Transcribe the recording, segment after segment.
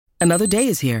Another day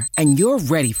is here, and you're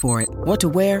ready for it. What to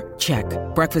wear? Check.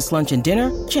 Breakfast, lunch, and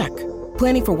dinner? Check.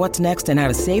 Planning for what's next and how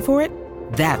to save for it?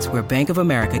 That's where Bank of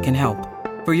America can help.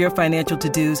 For your financial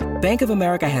to-dos, Bank of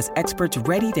America has experts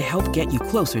ready to help get you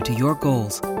closer to your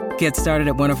goals. Get started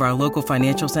at one of our local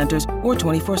financial centers or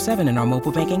 24/7 in our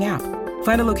mobile banking app.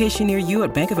 Find a location near you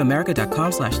at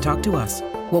bankofamerica.com/talktous.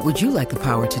 What would you like the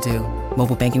power to do?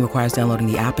 Mobile banking requires downloading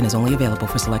the app and is only available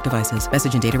for select devices.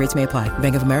 Message and data rates may apply.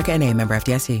 Bank of America N.A., member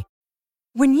FDIC.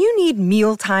 When you need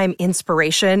mealtime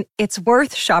inspiration, it's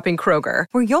worth shopping Kroger,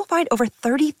 where you'll find over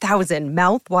 30,000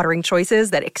 mouth-watering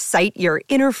choices that excite your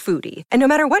inner foodie. And no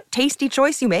matter what tasty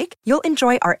choice you make, you'll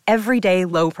enjoy our everyday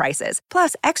low prices,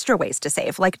 plus extra ways to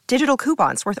save, like digital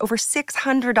coupons worth over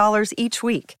 $600 each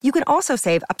week. You can also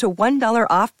save up to $1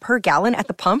 off per gallon at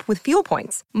the pump with fuel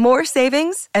points. More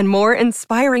savings and more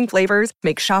inspiring flavors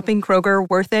make shopping Kroger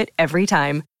worth it every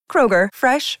time. Kroger,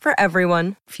 fresh for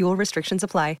everyone. Fuel restrictions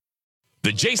apply.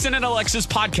 The Jason and Alexis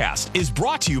podcast is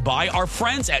brought to you by our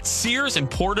friends at Sears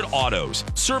Imported Autos,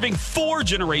 serving 4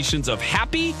 generations of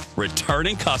happy,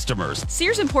 returning customers.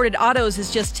 Sears Imported Autos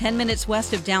is just 10 minutes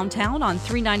west of downtown on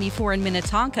 394 in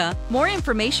Minnetonka. More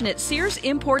information at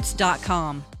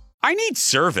SearsImports.com. I need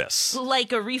service.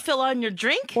 Like a refill on your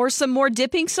drink? Or some more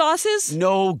dipping sauces?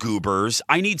 No, goobers.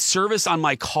 I need service on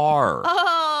my car.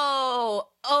 Oh,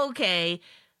 okay.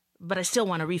 But I still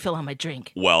want a refill on my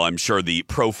drink. Well, I'm sure the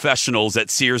professionals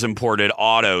at Sears Imported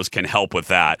Autos can help with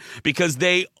that because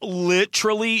they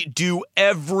literally do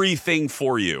everything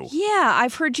for you. Yeah,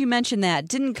 I've heard you mention that.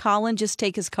 Didn't Colin just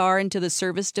take his car into the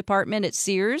service department at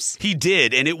Sears? He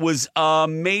did, and it was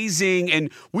amazing.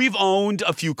 And we've owned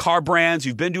a few car brands.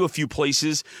 We've been to a few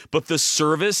places, but the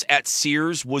service at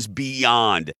Sears was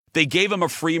beyond. They gave him a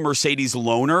free Mercedes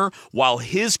loaner while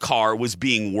his car was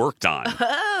being worked on.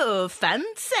 Oh,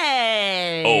 fancy.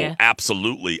 Oh,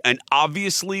 absolutely. And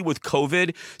obviously with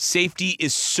COVID, safety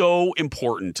is so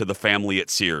important to the family at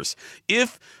Sears.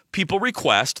 If people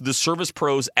request, the service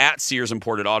pros at Sears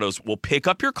Imported Autos will pick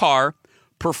up your car,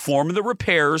 perform the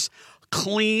repairs,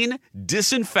 clean,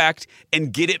 disinfect,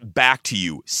 and get it back to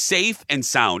you safe and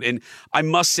sound. And I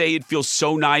must say, it feels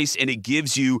so nice, and it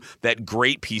gives you that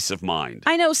great peace of mind.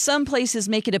 I know some places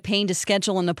make it a pain to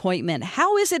schedule an appointment.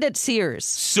 How is it at Sears?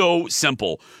 So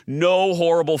simple. No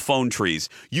horrible phone trees.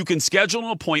 You can schedule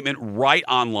an appointment right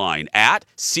online at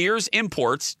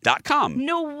SearsImports.com.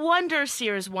 No wonder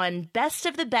Sears won Best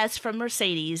of the Best from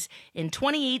Mercedes in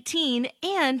 2018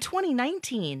 and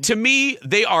 2019. To me,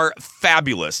 they are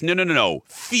fabulous. No.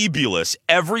 Fabulous.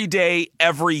 Every day,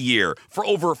 every year. For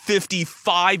over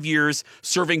 55 years,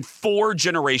 serving 4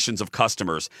 generations of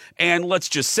customers. And let's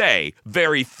just say,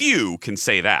 very few can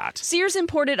say that. Sears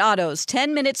Imported Autos,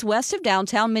 10 minutes west of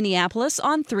downtown Minneapolis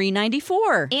on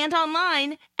 394. And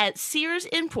online at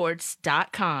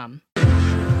SearsImports.com.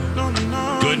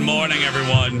 Good morning,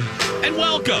 everyone, and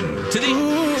welcome to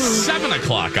the 7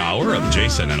 o'clock hour of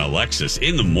Jason and Alexis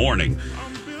in the morning.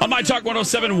 On My Talk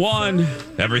 107.1,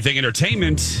 everything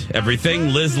entertainment, everything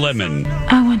Liz Lemon.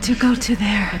 I want to go to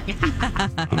there.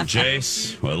 I'm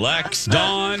Jace, Lex,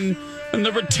 Dawn, and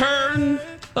the return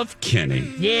of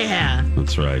Kenny. Yeah.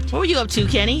 That's right. What were you up to,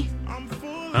 Kenny?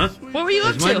 Huh? What were you up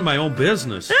I was to? minding my own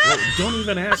business. Well, don't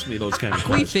even ask me those kind of We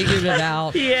questions. figured it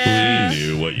out. Yeah. We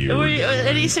knew what you were doing.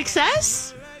 Any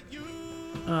success?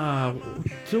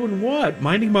 Doing what?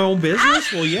 Minding my own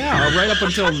business? Well, yeah, right up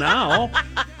until now.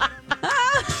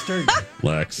 Start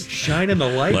Lex. shining the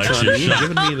lights Lex, on you're me,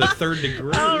 giving me the 3rd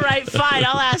degree. All right, fine.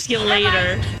 I'll ask you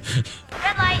later.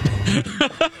 Red light.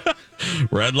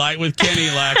 Red light with Kenny,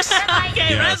 Lex. Okay,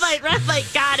 Yes. red light.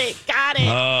 Got it.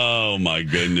 Oh my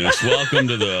goodness! Welcome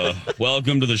to the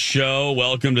show.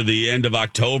 Welcome to the end of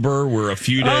October. We're a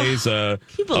few days you a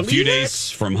believe few it? days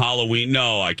from Halloween.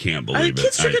 No, I can't Are the believe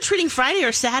kids it. trick or treating Friday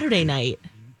or Saturday night?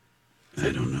 I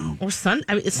don't know. Or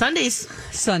Sundays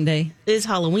Sunday. is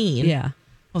Halloween. Yeah.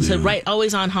 Oh, so right,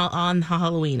 always on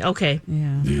Halloween. Okay.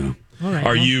 Yeah. Yeah. All right.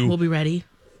 Are you? We'll be ready.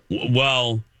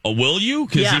 Well, will you?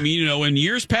 Because Yeah. I mean, in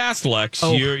years past, Lex,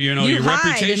 Oh. your You your hide, and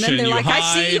reputation. then they're you like, hide.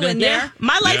 I see you in there.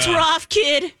 My lights Yeah. were off,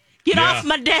 kid. Get Yeah. off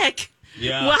my deck.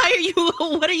 Yeah. Why are you?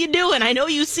 What are you doing? I know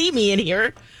you see me in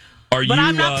here, Are but you?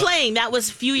 I'm not playing. That was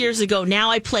a few years ago.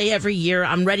 Now I play every year.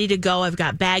 I'm ready to go. I've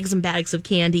got bags and bags of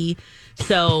candy.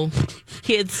 So,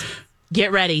 kids,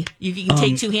 get ready. You can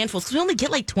take 2 handfuls because we only get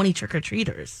like 20 trick or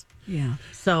treaters. Yeah.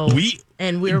 So we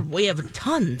have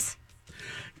tons.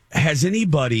 Has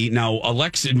anybody now,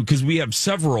 Alexis, because we have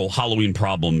several Halloween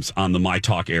problems on the My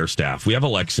Talk Air staff. We have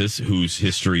Alexis, whose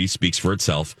history speaks for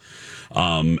itself.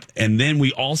 And then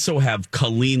we also have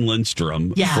Colleen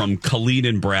Lindstrom Yeah. from Colleen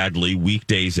and Bradley,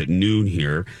 weekdays at noon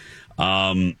here.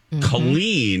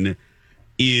 Colleen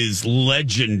is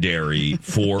legendary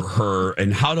for her,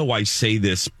 and how do I say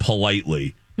this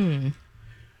politely?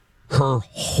 Her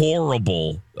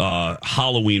horrible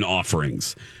Halloween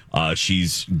offerings.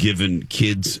 She's given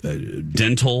kids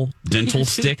dental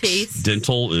sticks,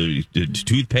 dental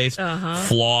toothpaste,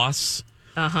 floss.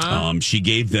 She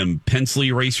gave them pencil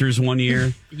erasers one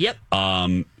year. Yep.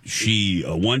 She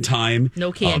one time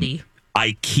no candy.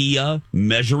 IKEA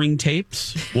measuring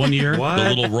tapes one year. What? The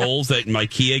little rolls that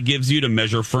IKEA gives you to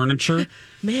measure furniture.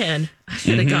 Man, I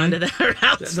should have gone to that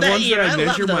house The that ones year. that I love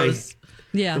measure my those.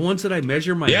 Yeah. the ones that I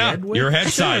measure my Yeah, head with. your head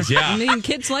size. Yeah. I mean,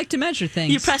 kids like to measure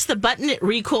things. You press the button, it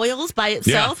recoils by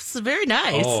itself. It's very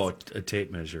nice. Oh, a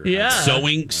tape measure. Yeah.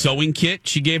 Sewing kit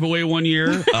she gave away one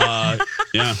year.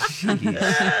 Yeah. This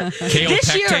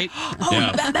year,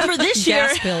 Kaopectate. remember this year?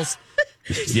 Gas bills.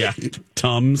 Yeah.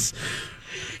 Tums.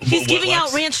 She's giving Lex?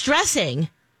 out ranch dressing.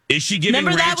 Is she giving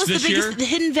Remember ranch that was this the biggest. year? The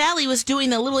Hidden Valley was doing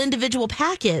the little individual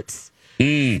packets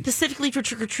specifically for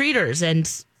trick or treaters, and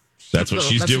That's what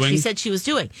she's doing? she said she was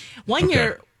doing. One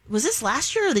year, was this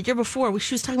last year or the year before?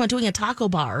 She was talking about doing a taco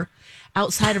bar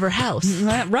outside of her house,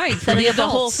 Right. For setting the up the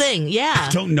whole adults. thing. Yeah, I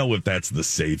don't know if that's the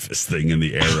safest thing in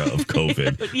the era of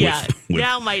COVID. yeah. with-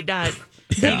 Now might not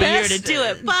be the year to do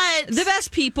it, but The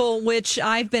best people, which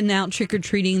I've been out trick or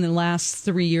treating the last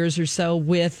 3 years or so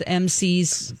with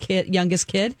MC's youngest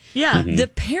kid. yeah, Mm-hmm. The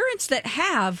parents that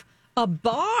have a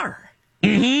bar. for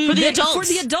the adults.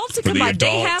 For the adults to For come the by. They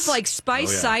adults. have like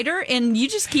spiced Oh, yeah. cider, and you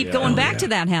just keep going back to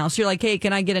that house. You're like, hey,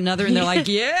 can I get another? And they're like,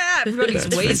 yeah, everybody's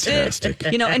That's wasted.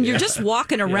 fantastic. You know, and you're just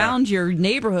walking around your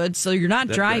neighborhood, so you're not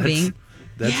driving.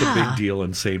 That's Yeah. a big deal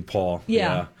in St. Paul.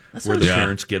 Yeah. Where the Yeah.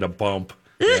 parents get a bump.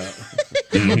 Yeah.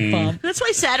 That's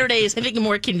why Saturday is, I think,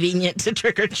 more convenient to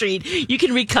trick or treat. You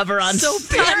can recover on So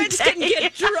parents can Sunday.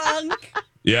 get drunk.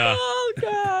 Yeah. Oh,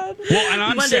 God. Well, and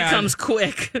I'm Monday sad. comes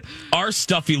quick. Our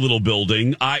stuffy little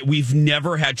building, we've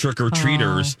never had trick or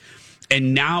treaters,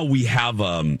 and now we have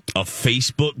a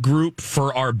Facebook group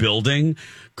for our building.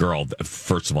 Girl,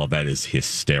 first of all, that is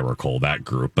hysterical, that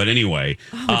group. But anyway,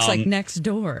 Oh, it's like next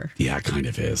door. yeah, it kind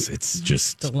of is. It's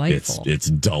just Delightful. It's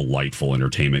delightful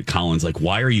entertainment. Colin's like,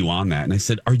 "Why are you on that?" And I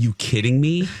said, "Are you kidding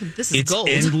me? This is it's gold."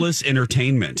 endless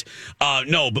entertainment."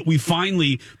 No, but we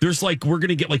finally we're going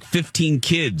to get like 15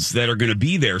 kids that are going to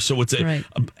be there. So it's Right.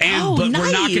 but Oh, we're not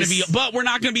going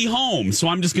nice. to be home. So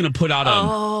I'm just going to put out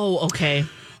Oh, okay.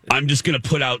 I'm just going to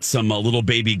put out some little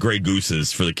baby gray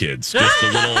gooses for the kids.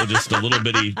 Just a little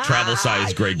bitty travel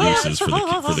size gray gooses for the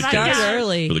kids. Start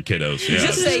early. For the kiddos. Yeah,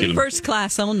 Just get say 'em- first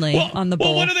class only on the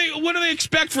bowl. Well, what do they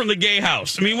expect from the gay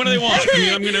house? I mean, what do they want? I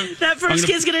mean, I'm gonna That first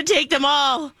kid's going to take them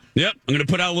all. Yep, I'm gonna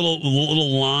put out a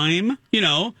little lime,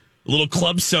 a little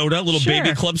club soda, little Sure.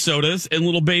 baby club sodas, and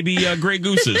little baby gray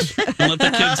gooses, and let the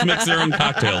kids mix their own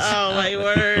cocktails. Oh, my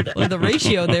word. Well, the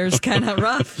ratio there is kind of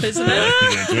rough, isn't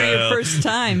it? For your first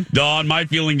time. Dawn, my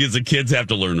feeling is the kids have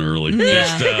to learn early.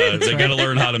 Yeah. They got to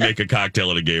learn how to make a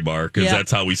cocktail at a gay bar because Yeah.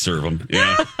 that's how we serve them.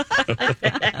 Yeah.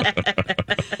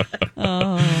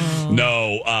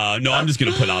 No, I'm just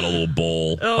going to put out a little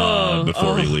bowl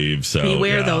before we leave. So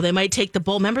Beware, yeah. though. They might take the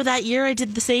bowl. Remember that year I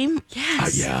did the same?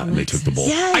 Yes. Yeah, they took the bowl.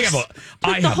 Yes.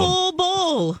 I Took the have whole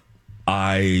bowl.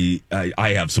 I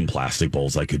have some plastic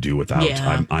bowls I could do without.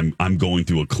 Yeah. I'm going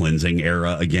through a cleansing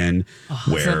era again,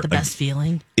 Isn't where that the best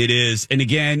feeling? it is. And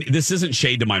again, this isn't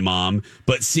shade to my mom,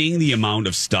 but seeing the amount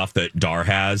of stuff that Dar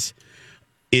has,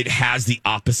 it has the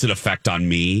opposite effect on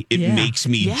me. It Yeah. makes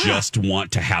me Yeah. just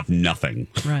want to have nothing.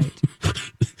 Right.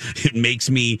 It makes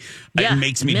me. Yeah, it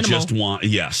makes me minimal. just want.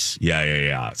 Yes.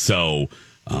 Yeah. So.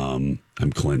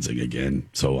 I'm cleansing again,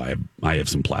 so I have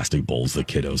some plastic bowls that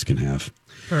kiddos can have.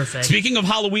 Perfect. Speaking of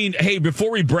Halloween, hey, before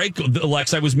we break,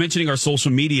 Lex, I was mentioning our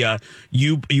social media.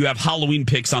 You have Halloween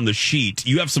pics on the sheet.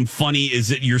 You have some funny. Is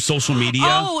it your social media?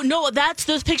 Oh, no, that's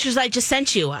those pictures I just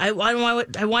sent you. I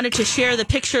wanted to share the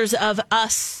pictures of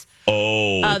us.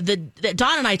 That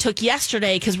Dawn and I took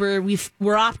yesterday because we're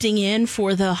opting in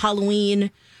for the Halloween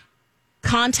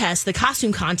contest, the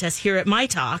costume contest here at My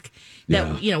Talk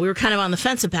that we were kind of on the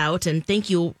fence about. And thank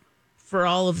you for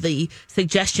all of the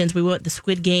suggestions. We went the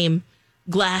Squid Game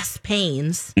glass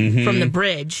panes from the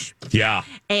bridge. Yeah.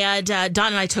 And Dawn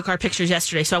and I took our pictures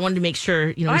yesterday, so I wanted to make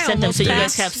sure we I sent them almost so you guys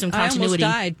passed. have some I almost continuity.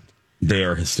 died They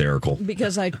are hysterical.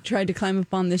 because I tried to climb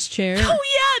up on this chair. Oh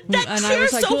yeah, that And I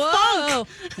chair's was like, so whoa. funk.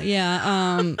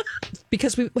 Yeah,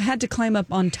 because we had to climb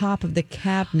up on top of the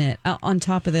cabinet, on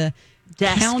top of the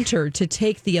Desk. counter to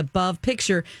take the above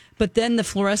picture. But then the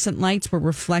fluorescent lights were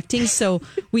reflecting, so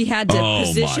we had to Oh,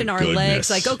 position my our goodness. legs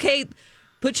like, okay,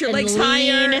 put your and legs lean.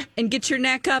 higher and get your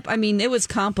neck up. I mean, it was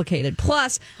complicated.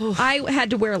 Plus, I had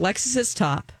to wear Alexis's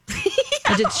top. She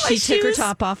took her shoes.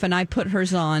 top off and I put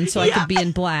hers on so I could be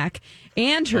in black,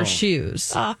 and her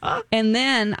shoes. And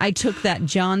then I took that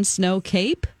Jon Snow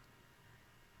cape.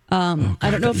 I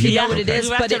don't know if you know what it is,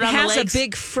 Wrapped but it it around the has a legs.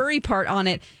 big furry part on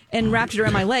it and wrapped it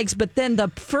around my legs. But then the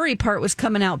furry part was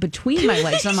coming out between my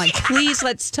legs. I'm like, please,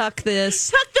 let's tuck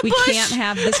this. Tuck the we bush. can't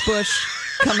have this bush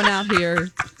coming out here.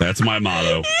 That's my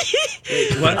motto. What?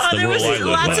 the There was rule I live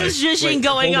lots by. of zhuzhing Wait,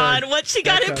 going hold on. Once she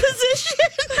got in Back up. position.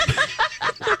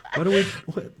 What do we?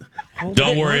 What? Hold Don't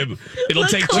on. worry. It'll Look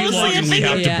take too closely long at and we the-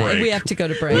 have Yeah, to break. we have to go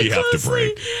to break. We have to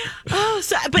break. Oh,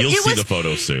 but You'll it see was the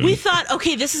photo soon. We thought,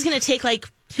 okay, this is going to take like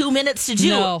 2 minutes to do.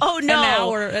 No, Oh no, an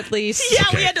hour at least. Yeah,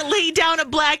 Okay. we had to lay down a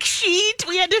black sheet.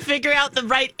 We had to figure out the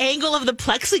right angle of the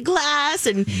plexiglass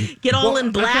and get all Well, in I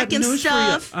black got and news for you.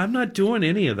 stuff. I'm not doing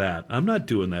any of that. I'm not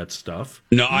doing that stuff.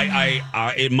 No,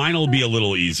 mine will be a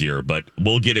little easier, but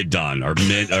we'll get it done. Our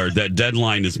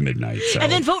deadline is midnight. So.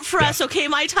 And then vote for us, okay,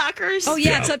 my talkers? Oh, yeah,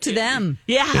 Yeah. it's up to them.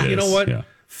 yeah. It You know is, what? yeah.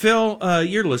 Phil,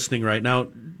 you're listening right now.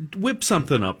 Whip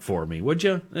something up for me, would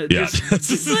you? Yeah.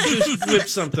 Just whip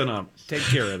something up. Take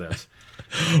care of this.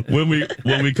 when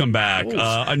we come back,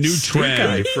 a new Stink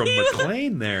eye trend. from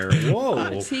McLean there. Whoa.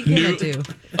 What's he going to do?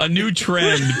 A new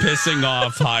trend pissing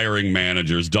off hiring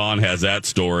managers. Dawn has that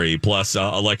story. Plus,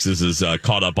 Alexis is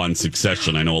caught up on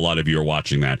Succession. I know a lot of you are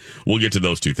watching that. We'll get to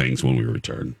those two things when we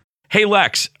return. Hey,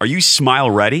 Lex, are you smile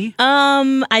ready?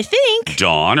 I think.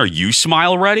 Dawn, are you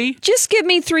smile ready? Just give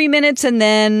me 3 minutes and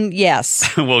then,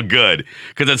 yes. Well, good.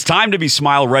 Because it's time to be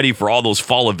smile ready for all those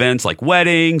fall events like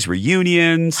weddings,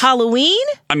 reunions. Halloween?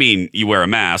 I mean, you wear a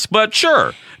mask, but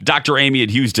sure. Dr. Amy at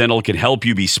Hughes Dental can help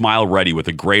you be smile ready with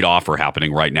a great offer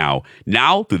happening right now.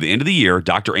 Now, through the end of the year,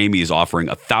 Dr. Amy is offering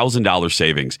 $1,000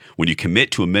 savings when you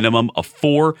commit to a minimum of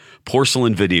 4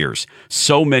 porcelain veneers.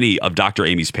 So many of Dr.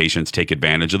 Amy's patients take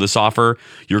advantage of this offer.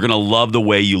 You're going to love the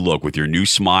way you look with your new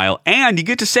smile, and you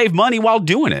get to save money while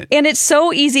doing it. And it's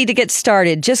so easy to get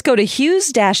started. Just go to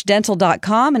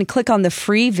hughes-dental.com and click on the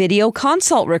free video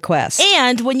consult request.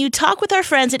 And when you talk with our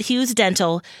friends at Hughes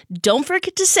Dental, don't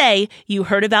forget to say you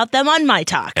heard about them on My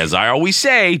Talk. As I always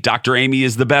say, Dr. Amy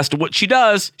is the best at what she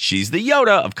does. She's the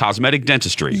Yoda of cosmetic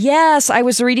dentistry. Yes, I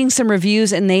was reading some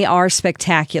reviews and they are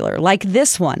spectacular, like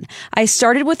this one. I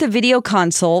started with a video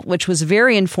consult, which was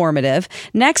very informative.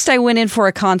 Next, I went in for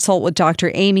a consult with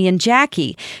Dr. Amy and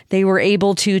Jackie. They were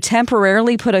able to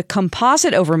temporarily put a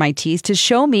composite over my teeth to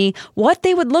show me what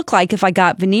they would look like if I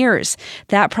got veneers.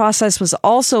 That process was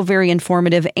also very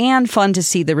informative and fun to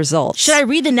see the results. Should I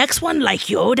read the next one like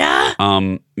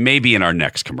Yoda? Maybe in our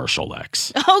next commercial,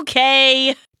 Lex.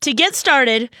 Okay. To get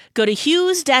started, go to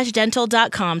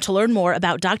hughes-dental.com to learn more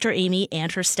about Dr. Amy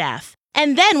and her staff.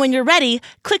 And then when you're ready,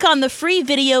 click on the free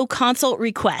video consult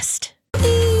request.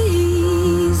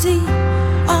 Easy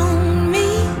on me.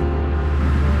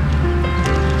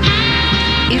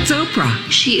 It's Oprah.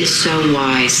 She is so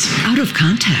wise. Out of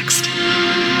context.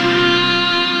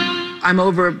 I'm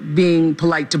over being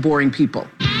polite to boring people.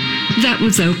 That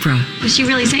was Oprah. Did she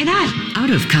really say that? Out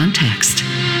of context.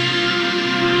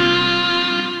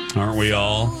 Aren't we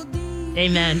all?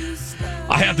 Amen.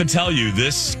 I have to tell you,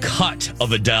 this cut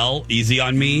of Adele, Easy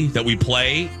on Me, that we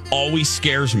play, always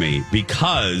scares me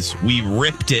because we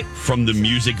ripped it from the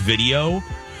music video.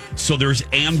 So there's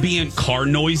ambient car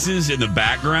noises in the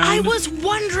background. I was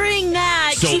wondering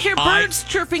that. So you hear birds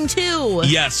chirping too.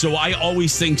 Yeah, so I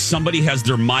always think somebody has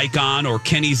their mic on or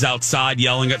Kenny's outside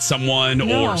yelling at someone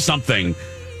or something.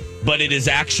 But it is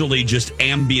actually just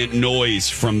ambient noise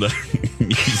from the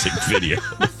music video.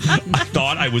 I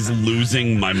thought I was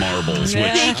losing my marbles.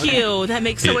 Thank you. That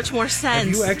makes so much more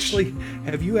sense.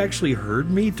 Have you actually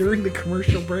heard me during the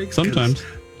commercial breaks? 'Cause Sometimes.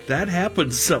 that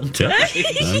happens sometimes.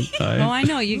 Oh, I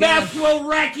know. You got will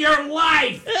wreck your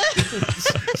life.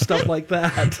 Stuff like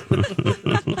that.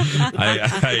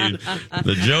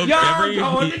 The joke.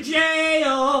 Going to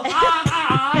jail.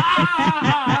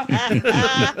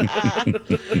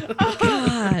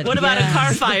 God. What about a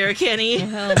car fire, Kenny?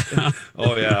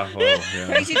 Oh yeah.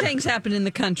 Crazy things happen in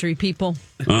the country, people.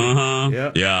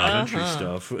 Yeah. Country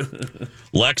stuff.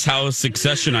 Lex, how's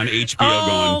Succession on HBO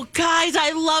Oh, going? guys,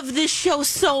 I love this show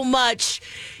so much.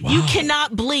 You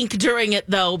cannot blink during it,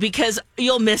 though, because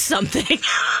you'll miss something.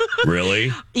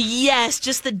 Really? Yes,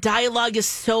 just the dialogue is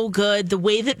so good. The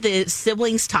way that the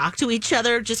siblings talk to each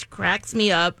other just cracks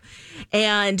me up.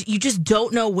 And you just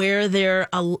don't know where the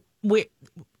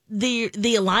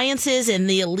alliances and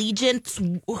the allegiance,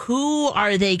 who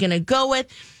are they going to go with?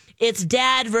 It's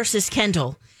Dad versus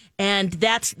Kendall. And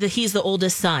he's the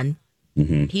oldest son.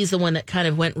 Mm-hmm. He's the one that kind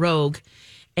of went rogue.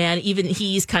 And even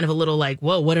he's kind of a little like,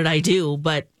 whoa, what did I do?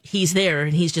 But he's there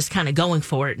and he's just kind of going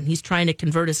for it. And he's trying to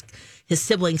convert his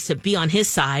siblings to be on his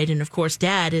side. And of course,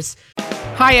 Dad is.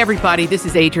 Hi, everybody. This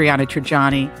is Adriana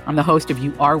Trajani. I'm the host of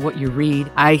You Are What You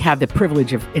Read. I have the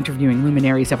privilege of interviewing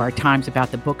luminaries of our times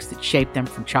about the books that shaped them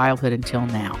from childhood until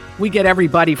now. We get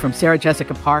everybody from Sarah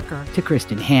Jessica Parker to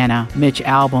Kristen Hanna, Mitch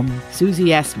Albom, Susie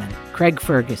Essman, Craig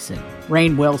Ferguson,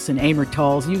 Rainn Wilson, Amor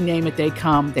Tolls, you name it, they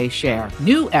come, they share.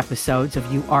 New episodes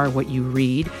of You Are What You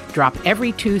Read drop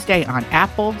every Tuesday on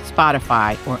Apple,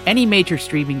 Spotify, or any major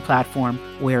streaming platform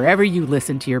wherever you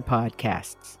listen to your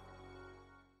podcasts.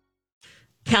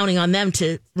 Counting on them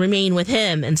to remain with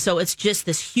him. And so it's just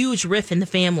this huge riff in the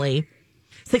family.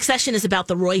 Succession is about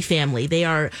the Roy family. They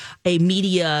are a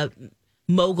media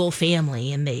mogul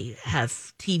family, and they have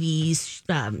TVs,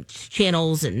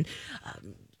 channels, and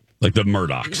like the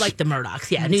Murdochs. Like the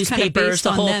Murdochs, yeah. It's Newspapers, kind of based the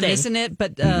on whole them, thing. isn't it?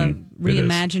 But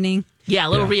reimagining. Yeah, a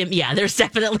little there's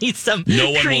definitely some No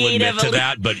one will creative admit to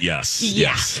that, but yes. Yeah.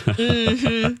 Yes.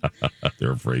 Mm-hmm.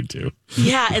 They're afraid to.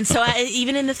 Yeah, and so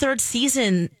even in the third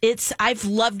season, I've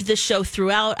loved the show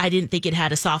throughout. I didn't think it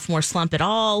had a sophomore slump at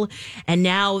all. And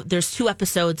now there's 2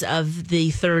 episodes of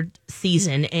the third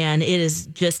season, and it is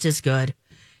just as good.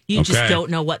 You just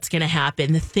don't know what's going to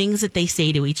happen. The things that they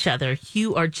say to each other,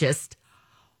 you are just...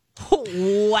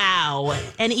 wow.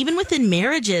 And even within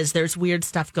marriages, there's weird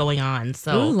stuff going on.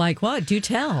 So, ooh, like what? Do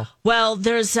tell. Well,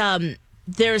 there's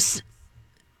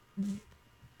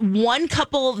one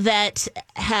couple that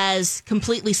has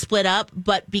completely split up,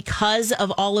 but because of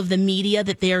all of the media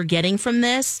that they are getting from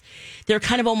this, they're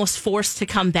kind of almost forced to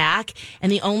come back.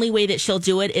 And the only way that she'll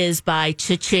do it is by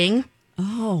cha-ching.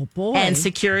 Oh, boy. And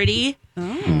security. Oh.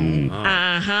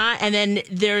 And then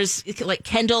there's like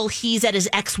Kendall, he's at his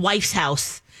ex-wife's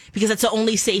house, because that's the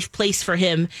only safe place for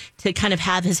him to kind of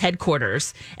have his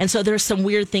headquarters. And so there's some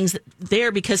weird things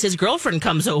there because his girlfriend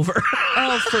comes over.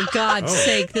 Oh, for God's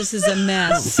sake, this is a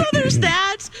mess. So there's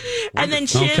that. And then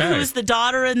Shiv, who's the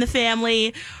daughter in the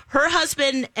family, her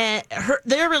husband,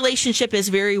 their relationship is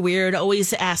very weird,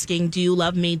 always asking, do you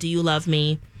love me? Do you love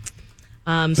me?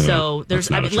 So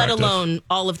there's, let alone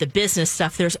all of the business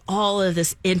stuff, there's all of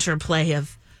this interplay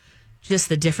of just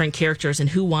the different characters and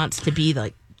who wants to be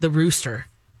like the rooster.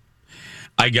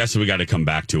 I guess we got to come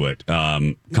back to it.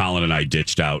 Colin and I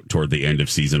ditched out toward the end of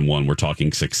season 1. We're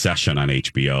talking Succession on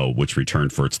HBO, which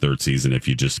returned for its 3rd season if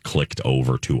you just clicked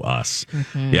over to us.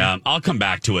 Mm-hmm. Yeah, I'll come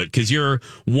back to it because you're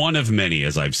one of many,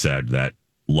 as I've said, that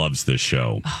loves this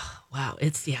show. Oh, wow.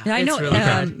 It's I know. Really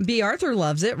good. B. Arthur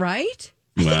loves it, right?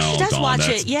 Well, she does Dawn, watch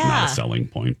that's it, yeah. not a selling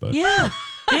point, but yeah.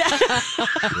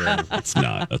 That's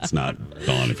not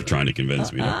Dawn if you're trying to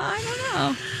convince me. I don't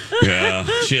know. Yeah,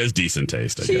 she has decent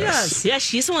taste, I guess. Does. Yeah,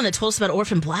 she's the one that told us about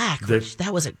Orphan Black.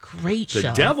 That was a great show.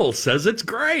 The devil says it's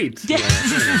great. 5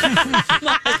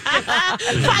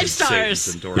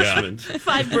 stars. Endorsement.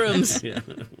 5 brooms.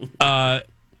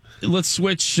 Let's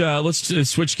switch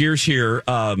gears here.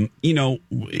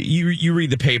 You read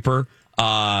the paper.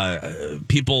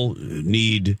 People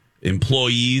need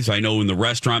employees. I know in the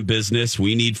restaurant business,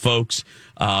 we need folks.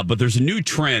 But there's a new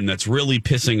trend that's really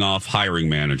pissing off hiring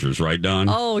managers, right, Don?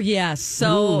 Oh, yes.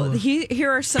 So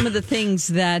here are some of the things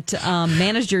that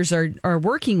managers are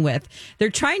working with. They're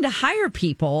trying to hire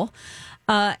people,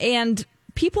 and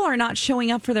people are not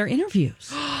showing up for their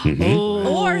interviews. Mm-hmm.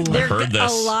 Or there's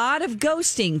a lot of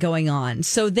ghosting going on.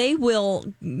 So they will,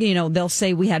 they'll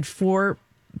say we had 4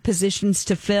 positions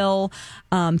to fill.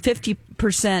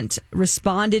 50%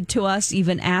 responded to us,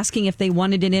 even asking if they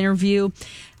wanted an interview.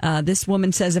 This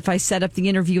woman says, if I set up the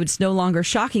interview, it's no longer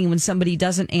shocking when somebody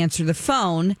doesn't answer the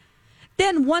phone.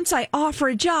 Then once I offer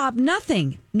a job,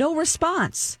 nothing, no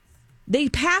response. They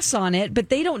pass on it, but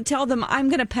they don't tell them, I'm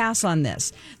going to pass on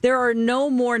this. There are no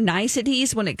more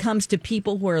niceties when it comes to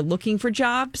people who are looking for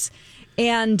jobs.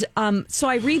 And so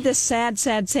I read this sad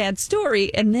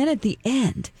story. And then at the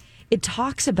end, it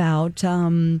talks about,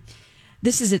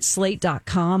 this is at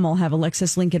slate.com. I'll have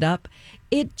Alexis link it up.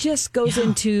 It just goes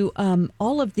into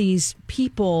all of these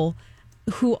people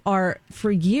who are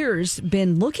for years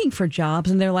been looking for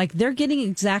jobs. And they're getting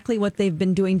exactly what they've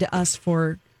been doing to us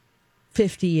for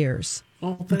 50 years.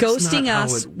 Ghosting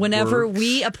us whenever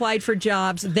we applied for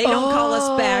jobs. They don't call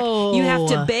us back. You have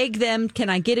to beg them, can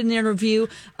I get an interview?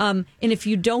 And if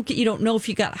you don't get, you don't know if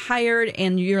you got hired,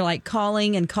 and you're like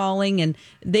calling, and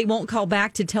they won't call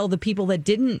back to tell the people that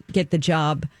didn't get the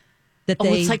job that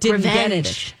they it's like didn't revenge. get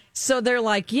it. So they're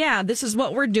like, yeah, this is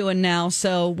what we're doing now.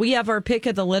 So we have our pick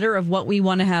of the litter of what we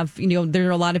want to have. There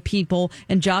are a lot of people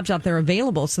and jobs out there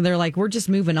available. So they're like, we're just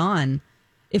moving on.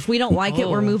 If we don't like it,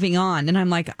 we're moving on. And I'm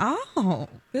like, oh,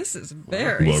 this is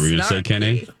very What were you going to say, snarky.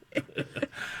 Kenny?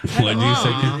 What do you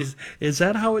say? Is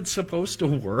that how it's supposed to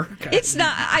work? It's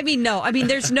not. I mean, no. I mean,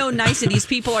 there's no niceties.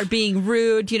 People are being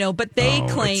rude, but they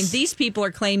claim, these people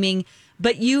are claiming,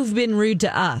 but you've been rude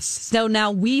to us. So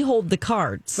now we hold the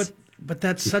cards. But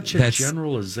that's such a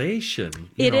generalization.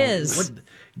 It is.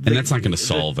 And that's not going to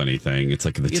solve anything. It's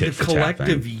like the tit for tat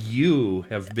collective thing. you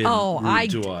have been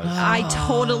rude to us. I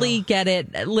totally get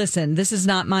it. Listen, this is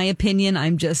not my opinion.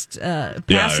 I'm just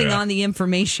passing on the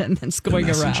information that's going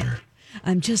around.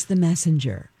 I'm just the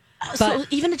messenger. So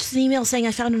even just an email saying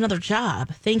I found another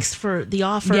job. Thanks for the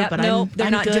offer. Yeah, but they're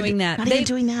I'm not good. doing that. Not even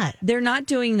doing that. They're not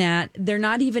doing that. They're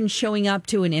not even showing up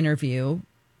to an interview.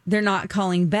 They're not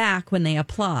calling back when they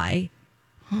apply.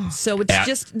 So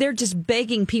it's they're just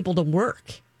begging people to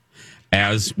work.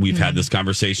 As we've had this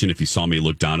conversation, if you saw me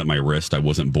look down at my wrist, I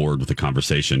wasn't bored with the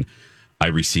conversation. I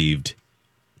received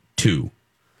two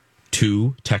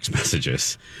text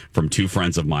messages from two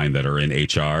friends of mine that are in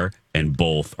HR, and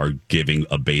both are giving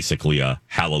basically a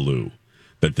hallelujah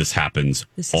that this happens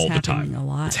all the time. A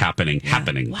lot. It's happening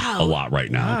a lot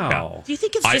right now. Wow. Yeah. Do you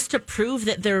think it's just to prove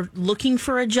that they're looking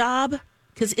for a job?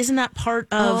 Because isn't that part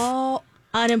of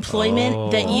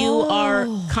unemployment that you are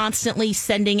constantly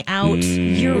sending out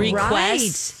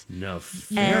requests?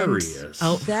 Nefarious.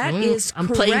 That is I'm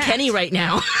correct. playing Kenny right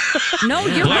now. No,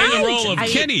 you're Playing right. the role of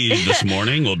Kenny this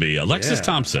morning will be Alexis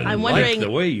Thompson. I'm wondering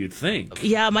the way you think.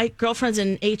 Yeah, my girlfriend's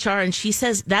in HR, and she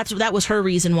says that was her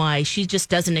reason why. She just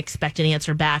doesn't expect an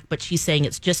answer back, but she's saying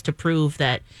it's just to prove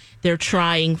that they're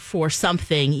trying for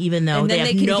something, even though they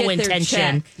have no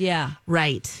intention. Yeah,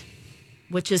 right.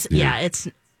 Which is it's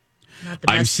not the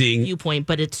best viewpoint,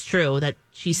 but it's true that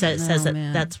she says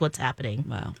that's what's happening.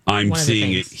 Wow. I'm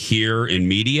seeing it here in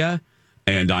media,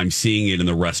 and I'm seeing it in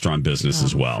the restaurant business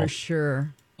as well. For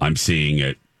sure. I'm seeing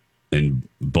it in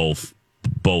both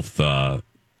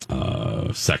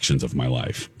sections of my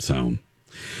life. So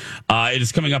it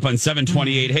is coming up on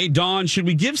 7:28. Hey, Dawn, should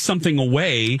we give something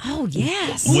away? Oh,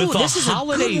 yes. With this is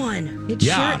holiday. a good one. It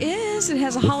sure is. It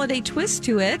has a holiday twist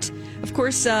to it. Of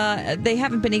course, they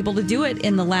haven't been able to do it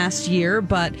in the last year,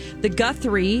 but the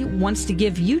Guthrie wants to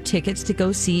give you tickets to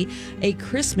go see A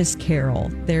Christmas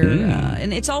Carol.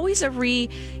 And it's always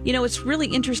it's really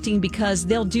interesting because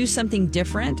they'll do something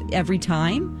different every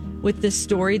time with this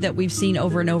story that we've seen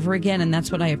over and over again, and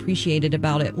that's what I appreciated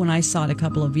about it when I saw it a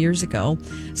couple of years ago.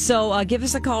 So give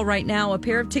us a call right now. A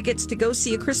pair of tickets to go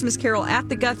see A Christmas Carol at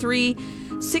the Guthrie,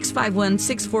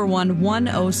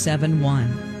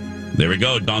 651-641-1071. There we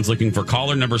go. Dawn's looking for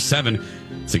caller number 7,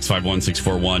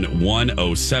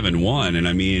 651-641-1071. And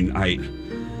I mean,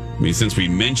 since we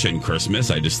mentioned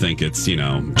Christmas, I just think it's,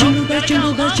 Jingle bells,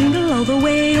 jingle all the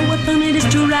way. Oh, what fun it is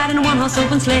to ride in a one-horse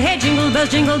open sleigh. Hey, jingle bells,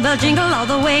 jingle all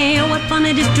the way. Oh, what fun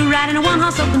it is to ride in a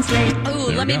one-horse open sleigh.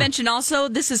 Oh, let me mention also,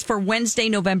 this is for Wednesday,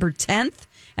 November 10th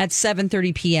at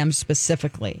 7:30 p.m.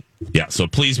 specifically. Yeah, so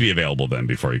please be available then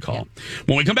before you call. Yeah.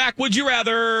 When we come back, would you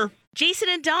rather... Jason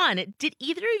and Dawn, did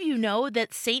either of you know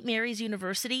that St. Mary's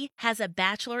University has a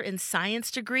Bachelor in Science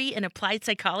degree in Applied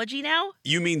Psychology now?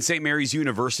 You mean St. Mary's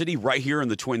University right here in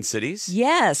the Twin Cities?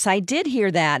 Yes, I did hear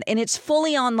that. And it's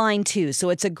fully online too, so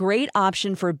it's a great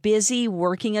option for busy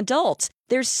working adults.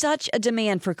 There's such a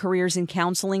demand for careers in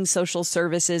counseling, social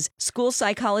services, school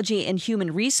psychology, and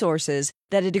human resources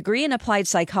that a degree in applied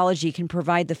psychology can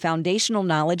provide the foundational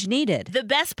knowledge needed. The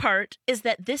best part is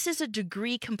that this is a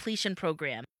degree completion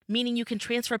program, meaning you can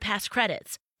transfer past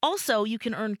credits. Also, you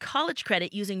can earn college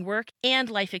credit using work and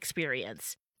life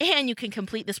experience. And you can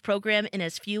complete this program in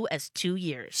as few as 2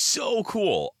 years. So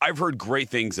cool. I've heard great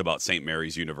things about St.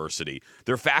 Mary's University.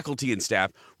 Their faculty and staff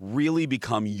really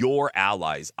become your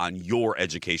allies on your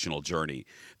educational journey.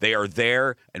 They are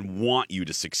there and want you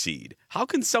to succeed. How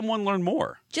can someone learn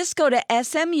more? Just go to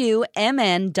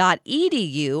smumn.edu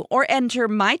or enter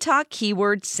my talk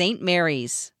keyword St.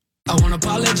 Mary's. I won't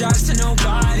apologize to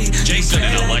nobody. Jason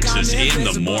and Alexis in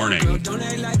the morning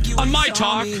on My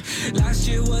Talk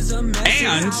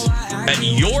and at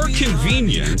your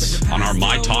convenience on our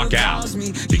My Talk app.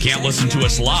 If you can't listen to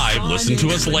us live, listen to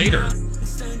us later.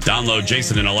 Download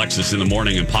Jason and Alexis in the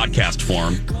morning in podcast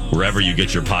form wherever you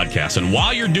get your podcasts. And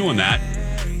while you're doing that,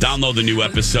 download the new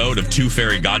episode of Two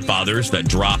Fairy Godfathers that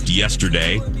dropped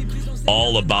yesterday,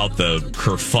 all about the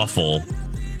kerfuffle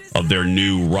of their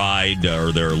new ride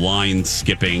or their line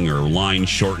skipping or line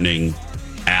shortening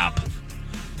app,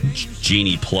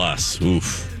 Genie Plus.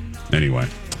 Oof. Anyway.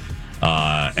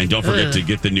 And don't forget to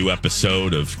get the new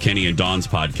episode of Kenny and Dawn's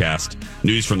podcast,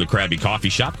 News from the Krabby Coffee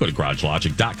Shop. Go to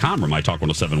GarageLogic.com or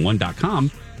MyTalk1071.com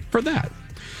for that.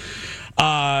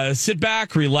 Sit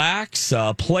back, relax,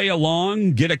 play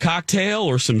along, get a cocktail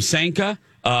or some Sanka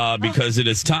because it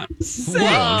is time.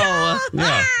 Whoa.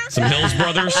 Yeah. Some Hills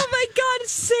Brothers. Oh my God,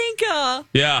 Cinca.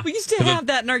 Yeah. We used to have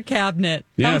that in our cabinet.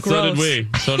 Yeah, How so did gross.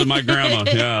 we. So did my grandma.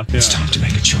 Yeah. It's time to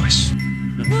make a choice.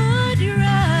 Would you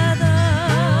rather?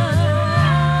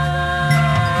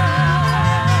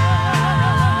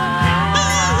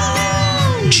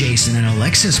 Jason and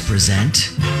Alexis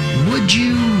present Would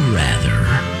You Rather?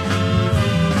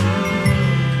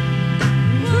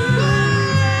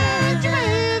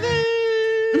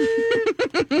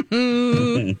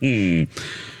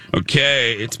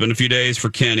 Okay, it's been a few days for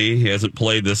Kenny. He hasn't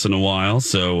played this in a while,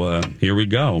 so here we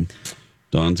go.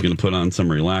 Dawn's going to put on some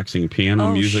relaxing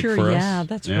piano music for us. Yeah,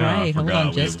 that's right. Hold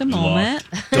on just a We moment.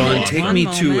 Dawn, take One me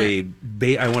moment.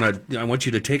 to I want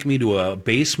you to take me to a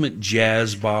basement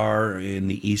jazz bar in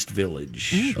the East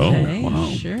Village. Okay, Oh, wow.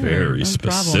 sure. Very No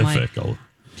problem. specific.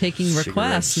 Taking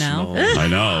requests now. I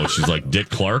know. She's like Dick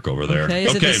Clark over there. Okay,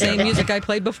 is it the same music I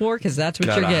played before? Because that's what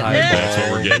Got you're a getting. highball That's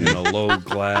what we're getting. in a low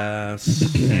glass,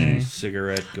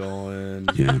 cigarette going.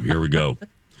 Yeah, here we go.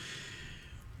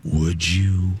 Would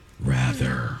you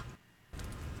rather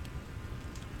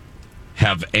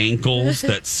have ankles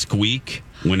that squeak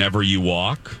whenever you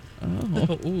walk?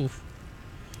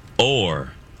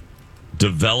 Or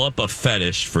develop a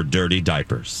fetish for dirty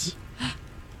diapers?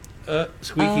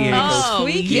 Squeaky ankles.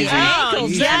 Squeaky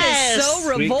ankles. That is so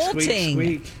Squeak, revolting.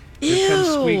 squeak, squeak. Here comes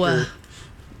Squeaker.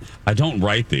 I don't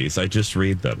write these. I just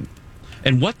read them.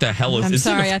 And what the hell is I'm is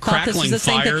sorry, it a I thought this was crackling the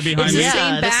same fire thing. behind It's me? the Yeah,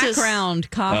 same this is-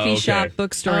 background, coffee Oh, okay. shop,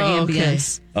 bookstore Oh, okay.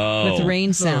 ambience with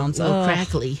rain sounds. A little Oh.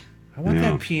 crackly. I want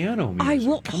Yeah. that piano music. I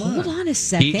will hold on a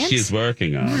second. She's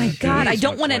working on My it. God, I It's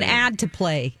don't not want an playing. ad to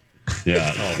play.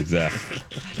 Yeah, exactly.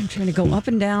 I'm trying to go up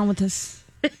and down with this.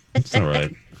 It's all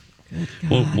right.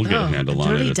 We'll get a handle on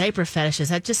Dirty it. diaper fetish. Is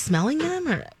that just smelling them?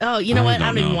 Or you know what? I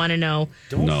don't even know. want to know.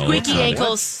 No. Squeaky What?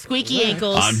 ankles. Squeaky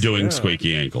ankles. I'm doing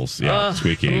squeaky ankles. Yeah, Ugh.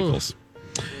 squeaky Ooh. ankles.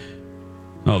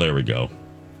 Oh, there we go.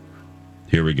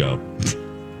 Here we go.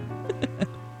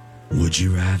 Would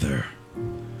you rather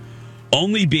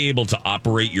only be able to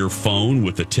operate your phone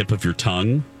with the tip of your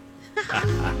tongue,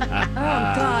 Oh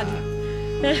God.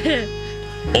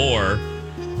 or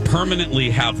permanently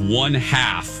have one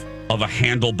half of a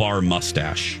handlebar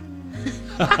mustache?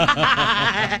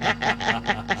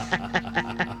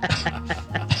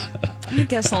 I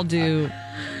guess I'll do.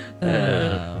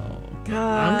 God.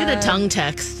 I'm gonna tongue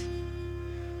text.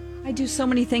 I do so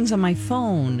many things on my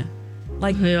phone,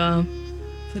 like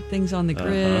put things on the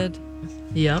grid.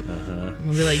 Yep.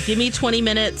 We'll be like, give me 20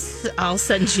 minutes. I'll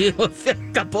send you a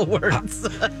couple words.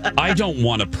 I don't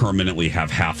want to permanently have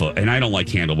and I don't like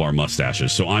handlebar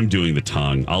mustaches, so I'm doing the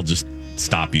tongue. I'll just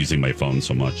stop using my phone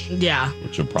so much. Yeah.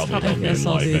 Which will probably I help me guess in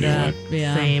I'll life do anyway. that.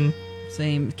 Yeah.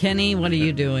 Same. Kenny, what are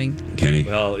you doing? Kenny?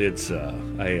 Well, it's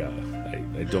I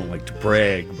don't like to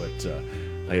brag, but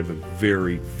I have a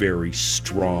very, very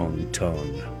strong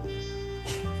tongue.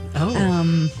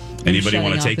 Anybody I'm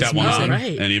want to shutting take off that one this on? music.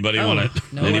 Right. Anybody Oh. want to?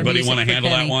 No Anybody more want to music for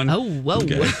handle that Kenny. one? Oh, whoa.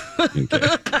 Okay.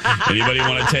 Anybody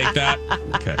want to take that?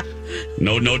 Okay.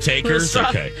 No takers. We'll stop.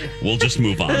 Okay. We'll just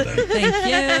move on then. Thank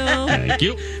you. Thank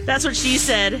you. That's what she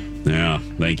said. Yeah.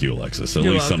 Thank you, Alexis. At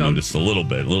You're least someone welcome. just a little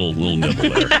nibble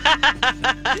there.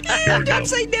 Here we go. Don't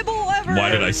say nibble ever. Why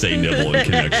did I say nibble in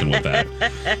connection with that?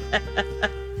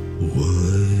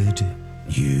 Would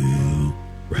you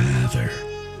rather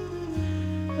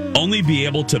only be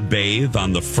able to bathe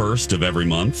on the first of every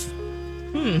month?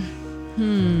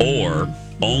 Or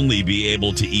only be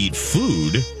able to eat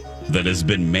food that has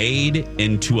been made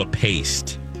into a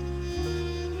paste?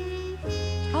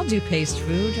 I'll do paste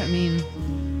food. I mean,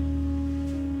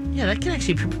 Yeah, that can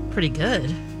actually be pretty good.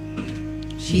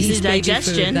 she Easy eats baby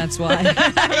digestion. food, that's why.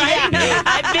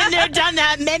 I've been there, done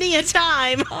that many a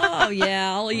time. Oh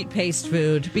yeah, I'll eat paste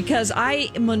food because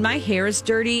when my hair is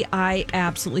dirty, I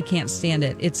absolutely can't stand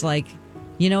it. It's like,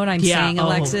 you know what I'm saying,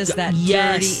 Alexis? That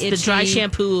yes, dirty, itchy. the dry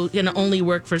shampoo can only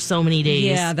work for so many days.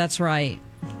 Yeah, that's right.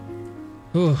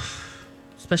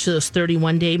 Especially those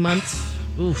 31-day months.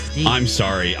 Oof. Geez. I'm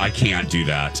sorry, I can't do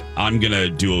that. I'm going to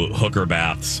do hooker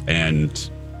baths and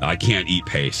I can't eat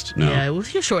paste. No. Yeah,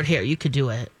 with your short hair, you could do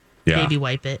it. Yeah. Baby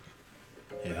wipe it.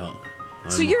 Yeah.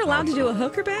 So you're allowed to do a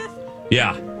hooker bath?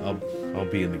 Yeah. I'll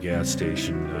be in the gas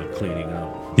station cleaning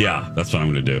up. Yeah, that's what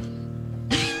I'm going to do.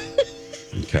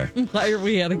 Okay. Why are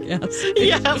we at a gas station?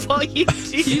 Yeah, well,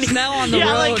 He's now on the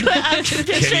road. Like, I'm just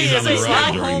picturing Kenny's on the it's road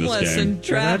like, during homeless this game. and Well,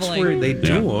 traveling. that's where they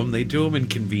do Yeah. them. They do them in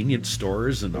convenience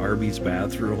stores and Arby's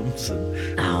bathrooms.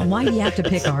 And Oh, why do you have to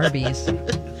pick Arby's? some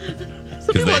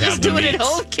they people have just the do it at meats.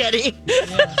 home, Kenny.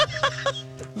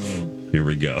 Here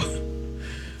we go.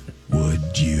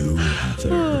 Would you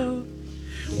rather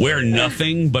Wear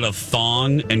nothing but a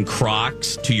thong and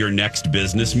Crocs to your next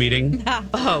business meeting.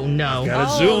 Oh, no. Got a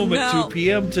Zoom at 2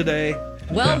 p.m. today.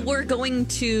 Well, we're going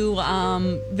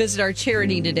to visit our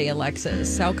charity today,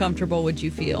 Alexis. How comfortable would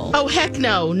you feel? Oh, heck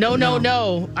no.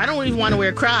 No. I don't even want to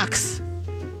wear Crocs.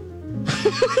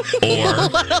 Or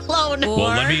let alone.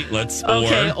 let's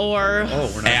Okay, or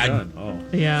Oh, we're not done. Oh.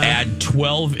 Yeah. add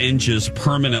 12 inches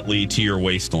permanently to your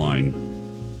waistline.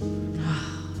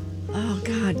 Oh,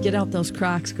 God, get out those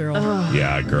Crocs, girl.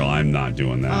 Yeah, girl, I'm not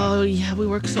doing that. Oh, yeah, we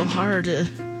work so hard.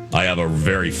 I have a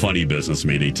very funny business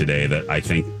meeting today that I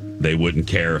think they wouldn't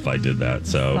care if I did that.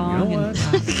 So, You know what?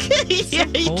 Yeah,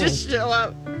 you just show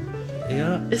up.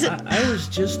 Yeah, I was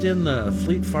just in the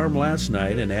Fleet Farm last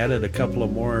night and added a couple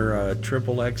of more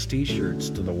XXX T-shirts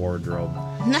to the wardrobe.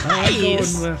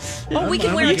 Nice. We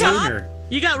can wear a top?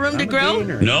 You got room to grow?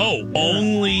 no,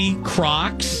 only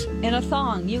Crocs. And a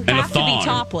thong. You a have to thong. be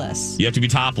topless. You have to be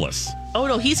topless. Oh,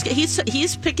 no, he's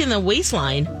picking the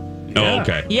waistline. Oh,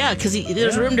 okay. Yeah, because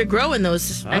there's room to grow in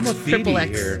those I'm a triple feedie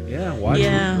X. here. Yeah, watch me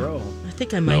grow. I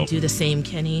think I might do the same,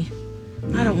 Kenny.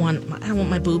 I don't want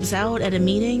my boobs out at a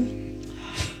meeting.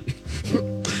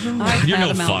 I've You're had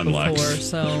no them fun, out Lex. before,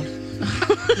 so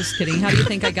just kidding. How do you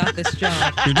think I got this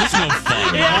job? You're just no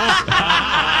fun.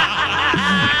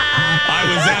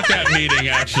 I was at that meeting,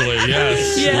 actually.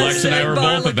 Yes. Lex and I were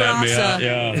both at that meeting.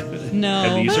 Yeah. No.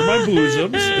 And these are my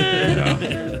bosoms.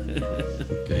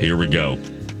 Okay, here we go.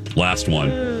 Last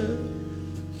one.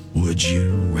 Would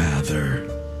you rather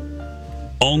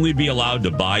only be allowed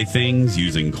to buy things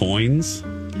using coins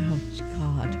Oh,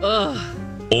 God.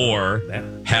 or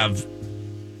have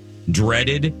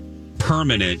dreaded,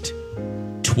 permanent,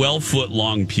 12-foot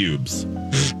long pubes?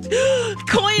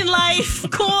 Coin life.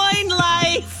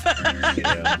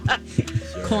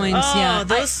 Coins, yeah.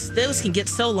 Those can get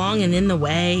so long and in the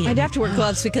way. I'd have to wear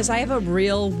gloves because I have a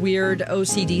real weird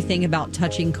OCD thing about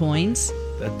touching coins.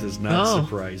 That does not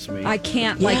surprise me. I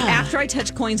can't, after I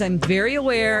touch coins, I'm very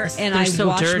aware and I so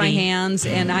wash dirty. my hands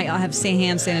and I have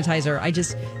hand sanitizer.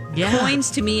 Coins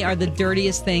to me are the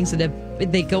dirtiest things that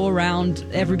they go around.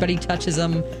 Everybody touches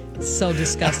them. It's so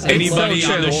disgusting. Anybody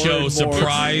so on the true. show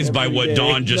surprised by what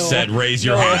Dawn just said? Raise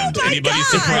your hand. Anybody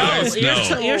surprised?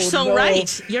 You're so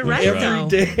right. You're right, though.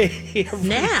 Every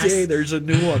day there's a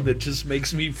new one that just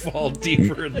makes me fall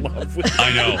deeper in love with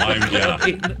I know.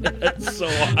 That's so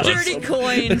awesome. Dirty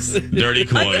coins. Dirty I'm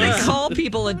going to coins. call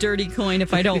people a dirty coin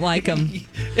if I don't like them.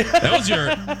 That was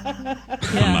your...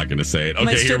 I'm not going to say it. My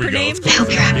Okay, here we stripper go. name? Let's go.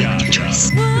 Yeah.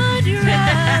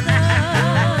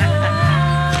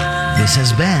 This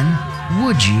has been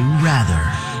Would You Rather?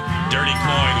 Dirty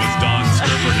Coin was Dawn's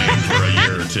stripper name for a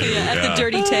year or two. At the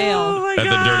Dirty Tail. At the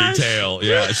Dirty Tail.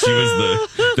 Yeah, she was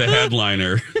the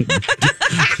headliner.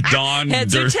 Dawn.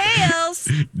 Heads or tails?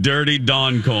 Dirty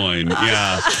Dawn Coin.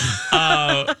 Yeah.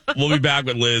 We'll be back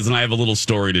with Liz, and I have a little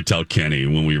story to tell Kenny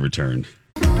when we return.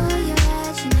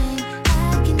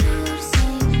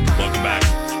 Welcome back.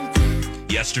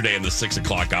 Yesterday in the 6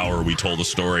 o'clock hour, we told a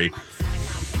story.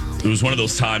 It was one of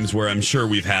those times where I'm sure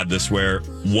we've had this where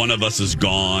one of us is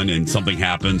gone and something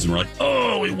happens and we're like,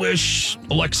 oh, we wish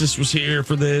Alexis was here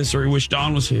for this, or we wish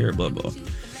Dawn was here, blah, blah.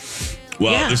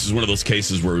 Well, This is one of those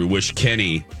cases where we wish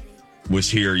Kenny was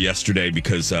here yesterday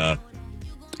because, and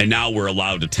now we're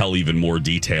allowed to tell even more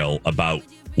detail about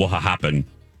what happened.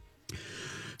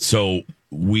 So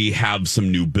we have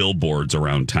some new billboards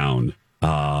around town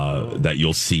that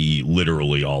you'll see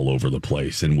literally all over the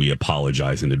place. And we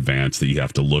apologize in advance that you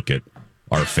have to look at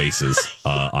our faces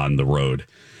on the road.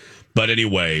 But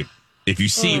anyway, if you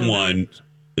see one,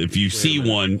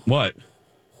 what?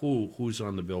 Who's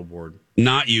on the billboard?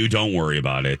 Not you. Don't worry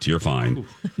about it. You're fine.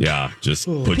 Yeah, just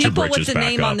put your People britches with the back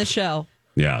name up. on the show.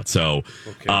 Yeah, so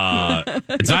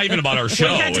it's not even about our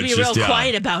show. We had to be It's real just,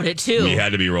 quiet about it, too. We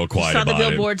had to be real quiet saw about the it.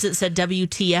 billboards that said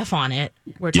WTF on it,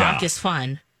 where talk is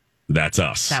fun. That's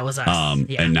us. That was us.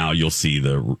 Yeah. And now you'll see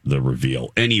the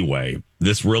reveal. Anyway,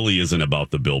 this really isn't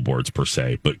about the billboards per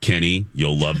se, but Kenny,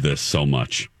 you'll love this so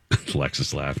much.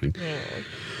 Alexis laughing.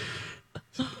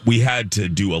 We had to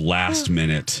do a last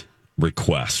minute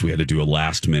request. We had to do a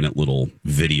last minute little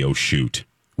video shoot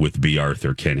with B.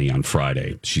 Arthur Kenny on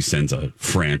Friday. She sends a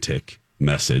frantic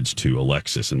message to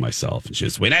Alexis and myself, and she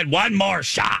says, "We need one more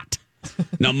shot."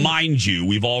 Now, mind you,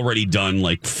 we've already done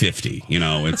like 50. You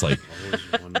know, it's like,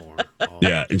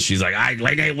 yeah. And she's like,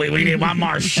 we need one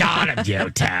more shot of you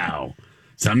two.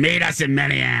 So meet us in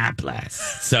Minneapolis.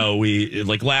 So we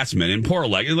like last minute. And poor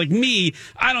Alexis, like me,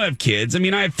 I don't have kids. I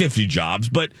mean, I have 50 jobs,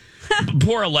 but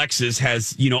poor Alexis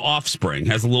has, offspring,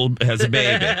 has a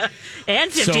baby.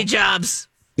 And 50 jobs.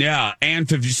 Yeah, and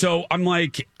 50. So I'm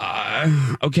like,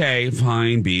 okay,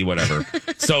 fine, B, whatever.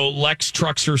 So Lex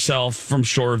trucks herself from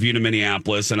Shoreview to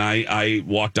Minneapolis, and I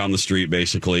walk down the street,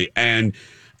 basically. And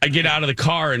I get out of the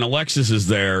car, and Alexis is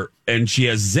there, and she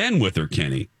has Zen with her,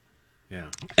 Kenny. Yeah.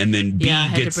 And then B I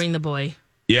had gets... to bring the boy.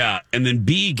 Yeah, and then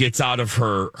B gets out of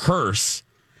her hearse,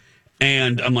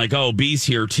 and I'm like, oh, B's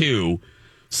here, too.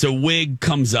 So Wig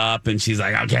comes up, and she's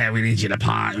like, okay, we need you to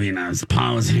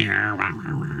pose here.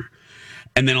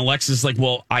 And then Alexis is like,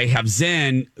 well, I have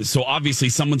Zen, so obviously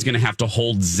someone's going to have to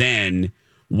hold Zen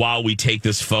while we take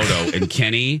this photo. And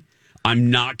Kenny,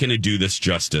 I'm not going to do this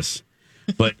justice,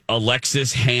 but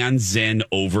Alexis hands Zen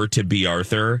over to B.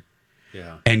 Arthur.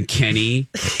 Yeah. And Kenny,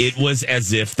 it was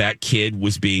as if that kid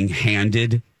was being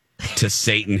handed to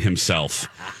Satan himself.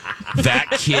 That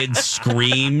kid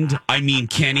screamed. I mean,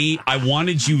 Kenny, I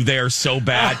wanted you there so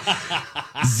bad.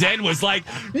 Zen was like,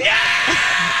 no!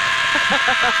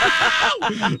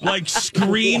 Like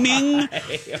screaming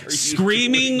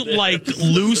like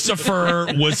Lucifer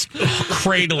was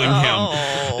cradling him.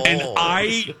 And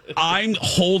I'm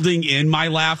holding in my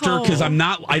laughter because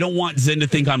I don't want Zen to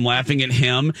think I'm laughing at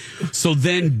him. So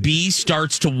then B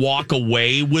starts to walk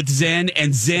away with Zen,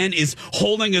 and Zen is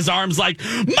holding his arms like,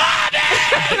 Mommy!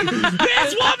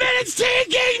 This woman is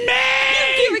taking me!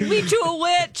 You're giving me to a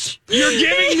witch. You're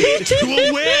giving me to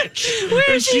a witch.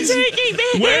 Where is she taking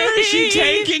me? Where is she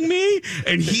taking me?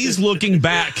 And he's looking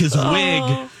back because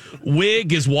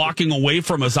Wig is walking away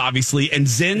from us, obviously, and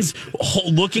Zen's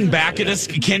looking back at us,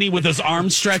 Kenny, with his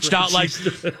arms stretched out like,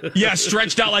 save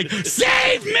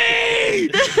me!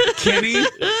 Kenny,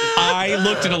 I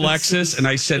looked at Alexis and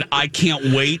I said, I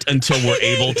can't wait until we're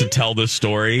able to tell this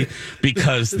story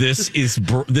because this is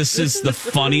the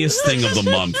funniest thing of the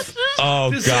month. Oh,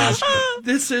 gosh.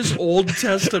 This is Old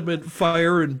Testament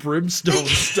fire and brimstone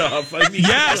stuff. I mean,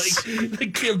 yes! Like, the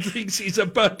kid thinks he's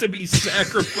about to be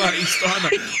sacrificed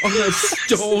on a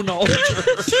stone altar.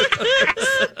 What's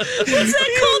that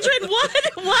cauldron?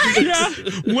 What? Yeah.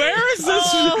 Where is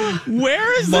this?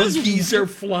 Where is this? Monkeys are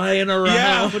flying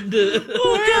around. Yeah.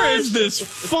 Where is this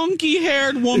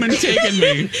funky-haired woman taking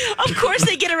me? Of course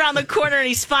they get around the corner and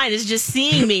he's fine. It's just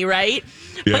seeing me, right?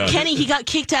 Yeah. But Kenny, he got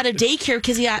kicked out of daycare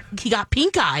because he got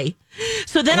pink eye.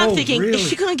 So then I'm thinking, really? is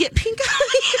she going to get pink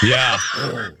eye? Yeah.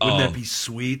 Wouldn't that be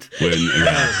sweet?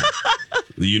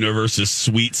 The universe is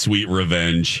sweet, sweet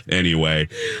revenge. Anyway,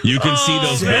 you can see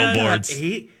those billboards.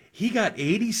 He got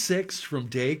 86 from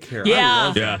daycare. Yeah. I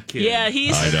love that kid. Yeah,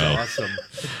 he's awesome.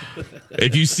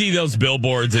 If you see those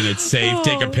billboards and it's safe,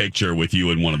 take a picture with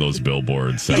you in one of those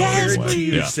billboards. So, I guarantee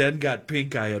you, yeah. Zen got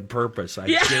pink eye on purpose. I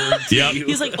guarantee you.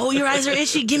 He's like, oh, your eyes are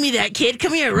itchy. Give me that, kid.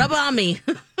 Come here. Rub on me.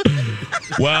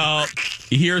 Well,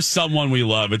 here's someone we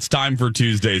love. It's time for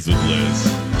Tuesdays with Liz.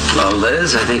 Well,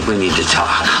 Liz, I think we need to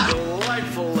talk.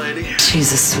 Delightful lady.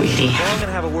 She's a sweetie. I'm going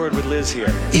to have a word with Liz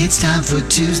here. It's time for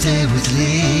Tuesday with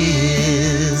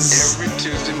Liz. Every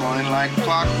Tuesday morning like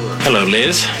clockwork. Hello,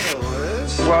 Liz.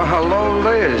 Well, hello,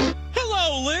 Liz.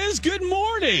 Hello, Liz. Good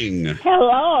morning.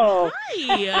 Hello.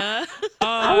 Hi.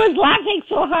 I was laughing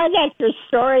so hard at your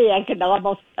story, I could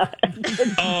almost...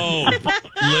 Oh,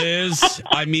 Liz,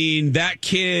 I mean, that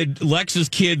kid, Lex's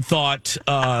kid thought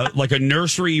like a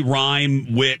nursery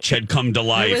rhyme witch had come to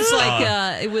life.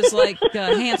 It was like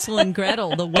Hansel and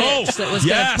Gretel, the witch that was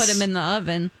going to put him in the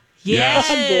oven.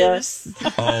 Yes.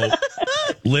 Oh,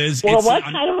 Liz. Well, what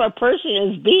kind of a person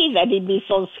is B that he'd be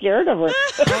so scared of her?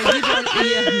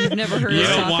 You've never heard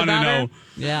us talk about her?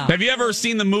 Yeah. Have you ever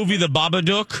seen the movie The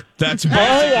Babadook? That's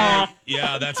yeah,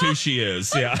 that's who she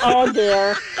is. Yeah. Oh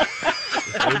dear.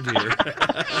 Oh dear.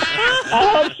 I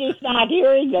hope she's not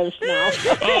hearing this now.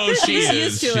 Oh, she's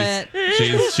used to it.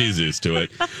 She's used to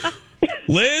it.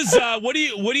 Liz, what are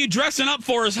you dressing up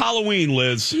for as Halloween,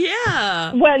 Liz?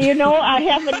 Yeah. Well, I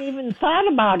haven't even thought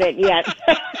about it yet.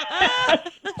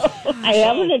 I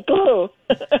haven't a clue.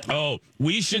 Oh,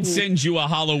 we should send you a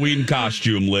Halloween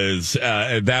costume, Liz.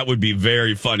 That would be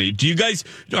very funny.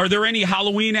 Are there any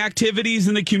Halloween activities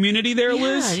in the community there,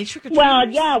 Liz? Well,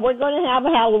 yeah, we're going to have a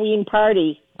Halloween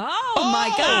party. Oh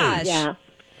my gosh. Yeah.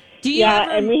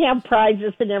 Ever... and we have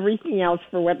prizes and everything else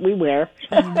for what we wear.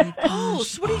 Oh,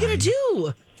 so what are you going to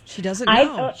do? She doesn't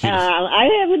know. I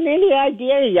haven't any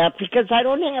idea yet because I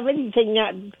don't have anything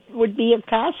that would be a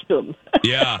costume.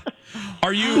 Yeah.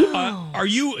 Are you,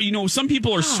 some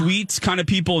people are sweets kind of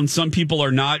people and some people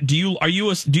are not. Do you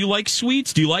like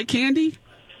sweets? Do you like candy?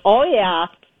 Oh, yeah.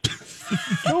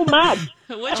 Too much.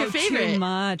 What's your favorite? Too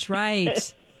much,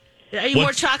 right. Are you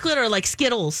more chocolate or like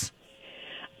Skittles?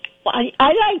 I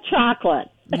like chocolate.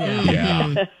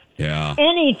 Yeah. Yeah.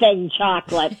 Anything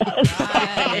chocolate.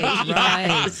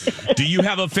 Right. Do you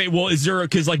have a favorite? Well, is there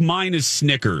because like mine is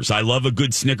Snickers. I love a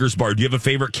good Snickers bar. Do you have a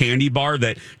favorite candy bar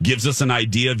that gives us an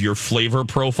idea of your flavor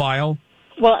profile?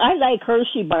 Well, I like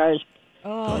Hershey bars.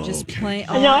 Oh, just plain.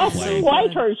 And also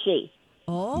white Hershey.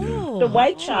 Oh, the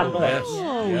white chocolate.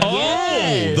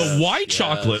 Oh, the white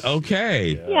chocolate.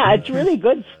 Okay. Yeah, it's really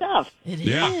good stuff. It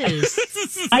is.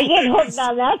 I get hooked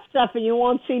on that stuff, and you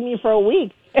won't see me for a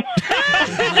week.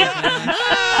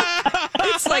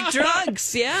 It's like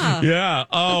drugs, yeah. Yeah.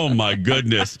 Oh my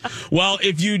goodness. Well,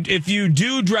 if you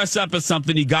do dress up as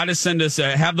something, you got to send us.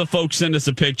 Have the folks send us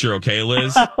a picture, okay,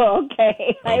 Liz?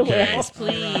 Okay, I will. Yes,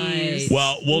 please.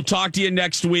 Well, we'll talk to you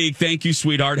next week. Thank you,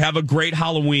 sweetheart. Have a great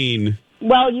Halloween.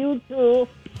 Well, you too.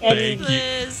 And Thank you.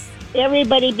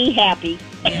 everybody be happy.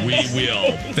 We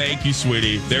will. Thank you,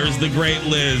 sweetie. There's the great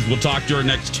Liz. We'll talk to her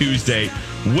next Tuesday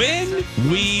when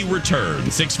we return.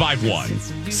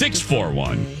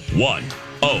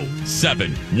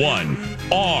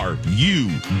 651-641-1071. Are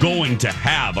you going to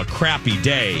have a crappy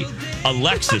day?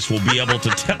 Alexis will be able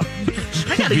to tell.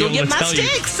 I gotta go get my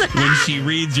sticks. When she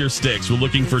reads your sticks. We're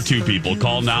looking for 2 people.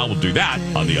 Call now. We'll do that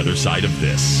on the other side of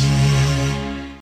this.